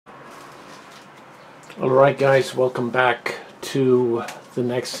Alright guys, welcome back to the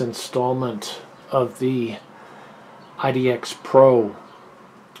next installment of the IDX Pro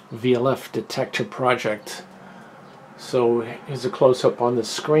VLF Detector project. So here's a close-up on the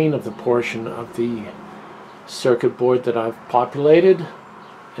screen of the portion of the circuit board that I've populated,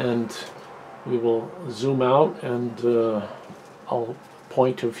 and we will zoom out and I'll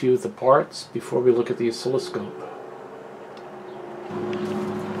point to a few of the parts before we look at the oscilloscope.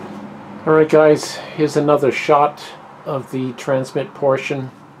 Alright guys, here's another shot of the transmit portion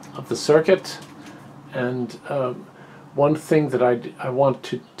of the circuit, and one thing that I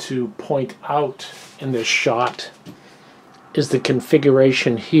want to point out in this shot is the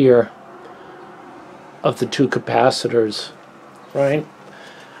configuration here of the two capacitors, right?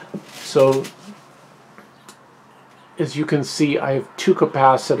 So as you can see, I have two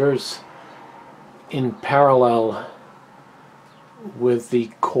capacitors in parallel with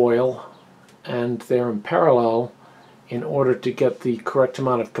the coil, and they're in parallel in order to get the correct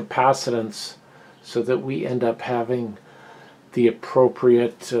amount of capacitance so that we end up having the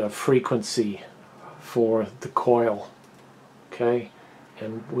appropriate frequency for the coil. Okay,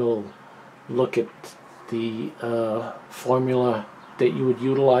 and we'll look at the formula that you would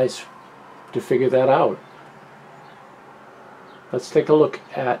utilize to figure that out. Let's take a look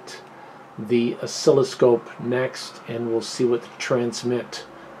at the oscilloscope next, and we'll see what the transmit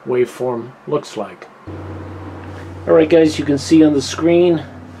waveform looks like. Alright guys, you can see on the screen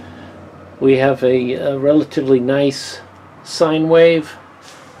we have a relatively nice sine wave,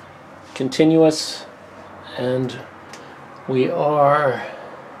 continuous, and we are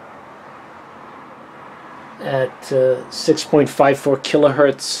at 6.54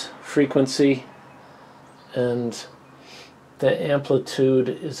 kilohertz frequency, and the amplitude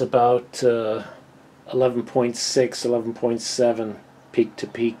is about 11.6, 11.7 peak to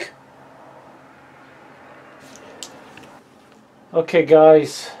peak. Okay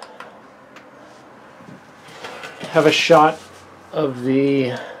guys, have a shot of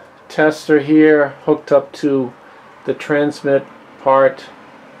the tester here hooked up to the transmit part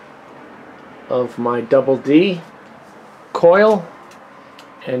of my double D coil,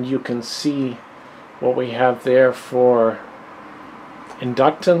 and you can see what we have there for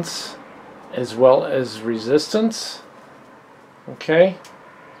inductance as well as resistance. Okay,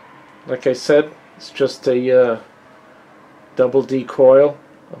 like I said, it's just a double D coil.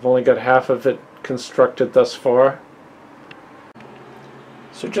 I've only got half of it constructed thus far.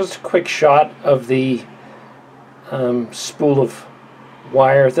 So just a quick shot of the spool of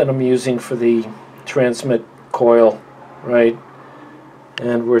wire that I'm using for the transmit coil, right?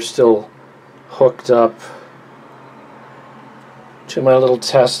 And we're still hooked up to my little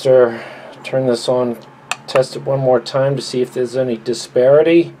tester. Turn this on, test it one more time to see if there's any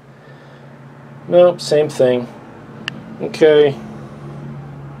disparity. Nope, same thing. Okay,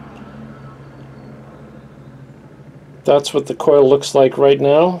 that's what the coil looks like right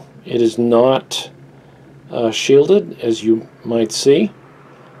now. It is not shielded, as you might see,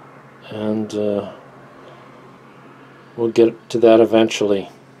 and we'll get to that eventually.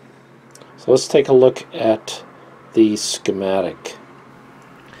 So let's take a look at the schematic.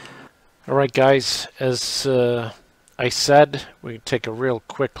 Alright guys, as I said, we take a real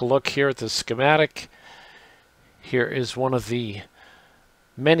quick look here at the schematic. Here is one of the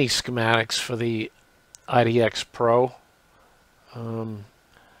many schematics for the IDX Pro.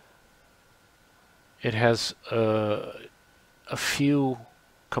 It has a few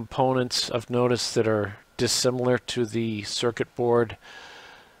components I've noticed that are dissimilar to the circuit board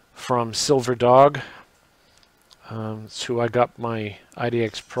from Silver Dog. It's who I got my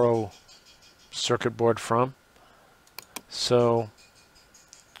IDX Pro circuit board from. So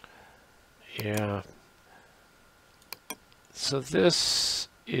yeah, so this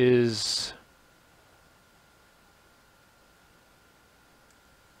is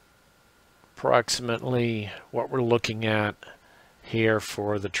approximately what we're looking at here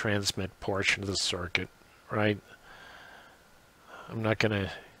for the transmit portion of the circuit, right? I'm not going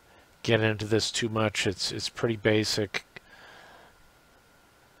to get into this too much. It's pretty basic.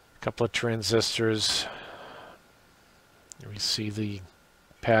 A couple of transistors. We see the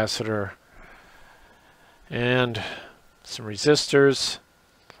capacitor and some resistors.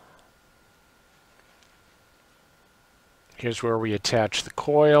 Here's where we attach the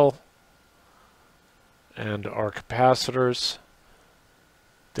coil and our capacitors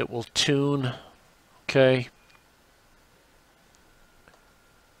that will tune. Okay,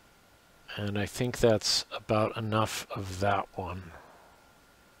 and I think that's about enough of that one.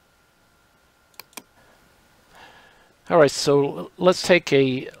 Alright, so let's take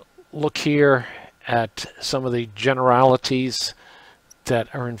a look here at some of the generalities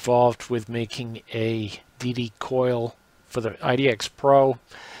that are involved with making a DD coil for the IDX Pro.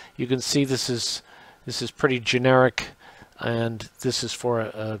 You can see this is pretty generic, and this is for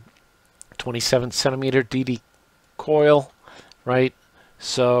a 27 centimeter DD coil, right?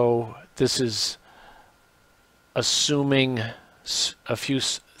 So this is assuming a few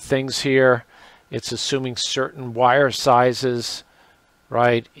things here. It's assuming certain wire sizes,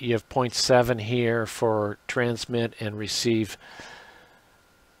 right? You have 0.7 here for transmit and receive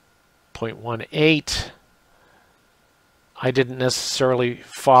 0.18. I didn't necessarily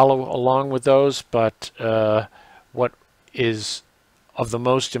follow along with those, but what is of the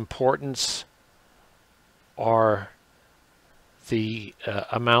most importance are the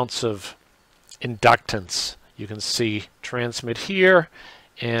amounts of inductance. You can see transmit here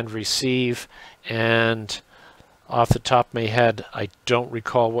and receive, and off the top of my head, I don't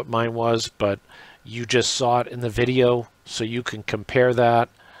recall what mine was, but you just saw it in the video, so you can compare that.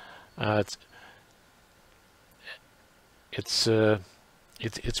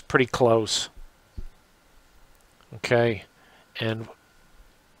 It's pretty close. Okay, and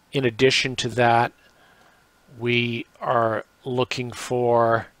in addition to that, we are looking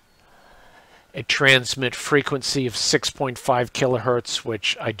for a transmit frequency of 6.5 kilohertz,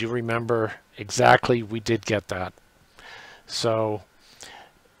 which I do remember exactly. We did get that. So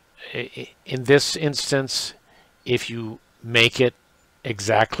in this instance, if you make it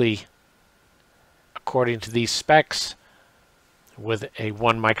exactly according to these specs with a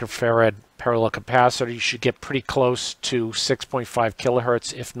 1 microfarad parallel capacitor, you should get pretty close to 6.5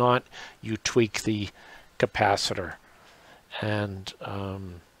 kilohertz. If not, you tweak the capacitor. And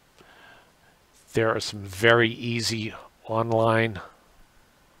there are some very easy online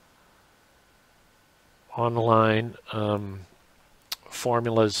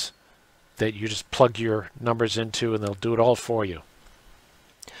formulas that you just plug your numbers into and they'll do it all for you.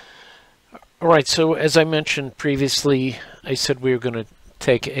 All right, so as I mentioned previously, I said we were going to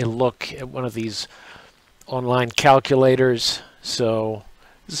take a look at one of these online calculators. So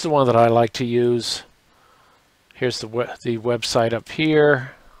this is the one that I like to use. Here's the website up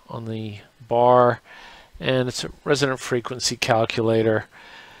here on the bar, and it's a resonant frequency calculator.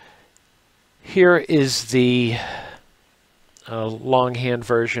 Here is the longhand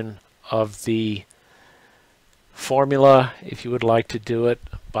version of the formula. If you would like to do it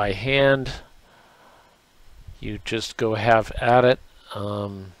by hand, you just go have at it.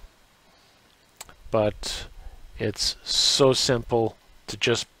 But it's so simple to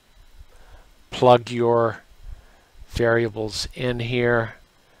just plug your variables in here,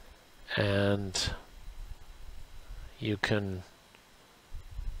 and you can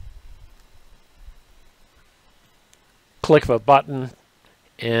click a button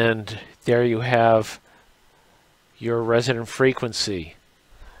and there you have your resonant frequency.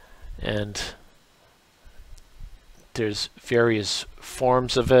 And there's various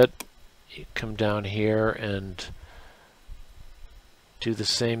forms of it. You come down here and do the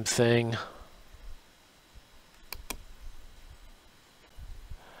same thing.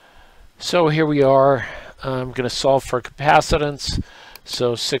 So here we are. I'm going to solve for capacitance.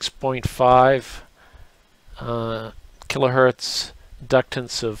 So 6.5 kilohertz,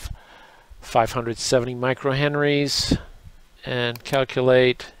 inductance of 570 microhenries, and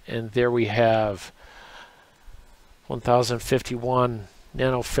calculate, and there we have 1051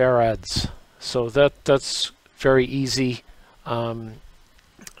 nanofarads. So that's very easy. I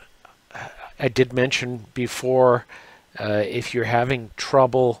did mention before, if you're having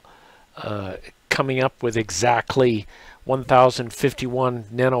trouble coming up with exactly 1051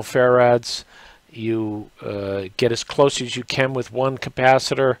 nanofarads, you get as close as you can with one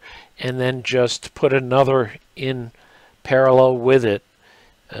capacitor and then just put another in parallel with it.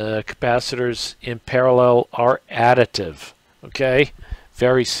 Capacitors in parallel are additive. Okay,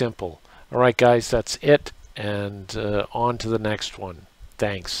 very simple. All right, guys, that's it, and on to the next one.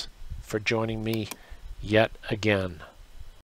 Thanks for joining me yet again.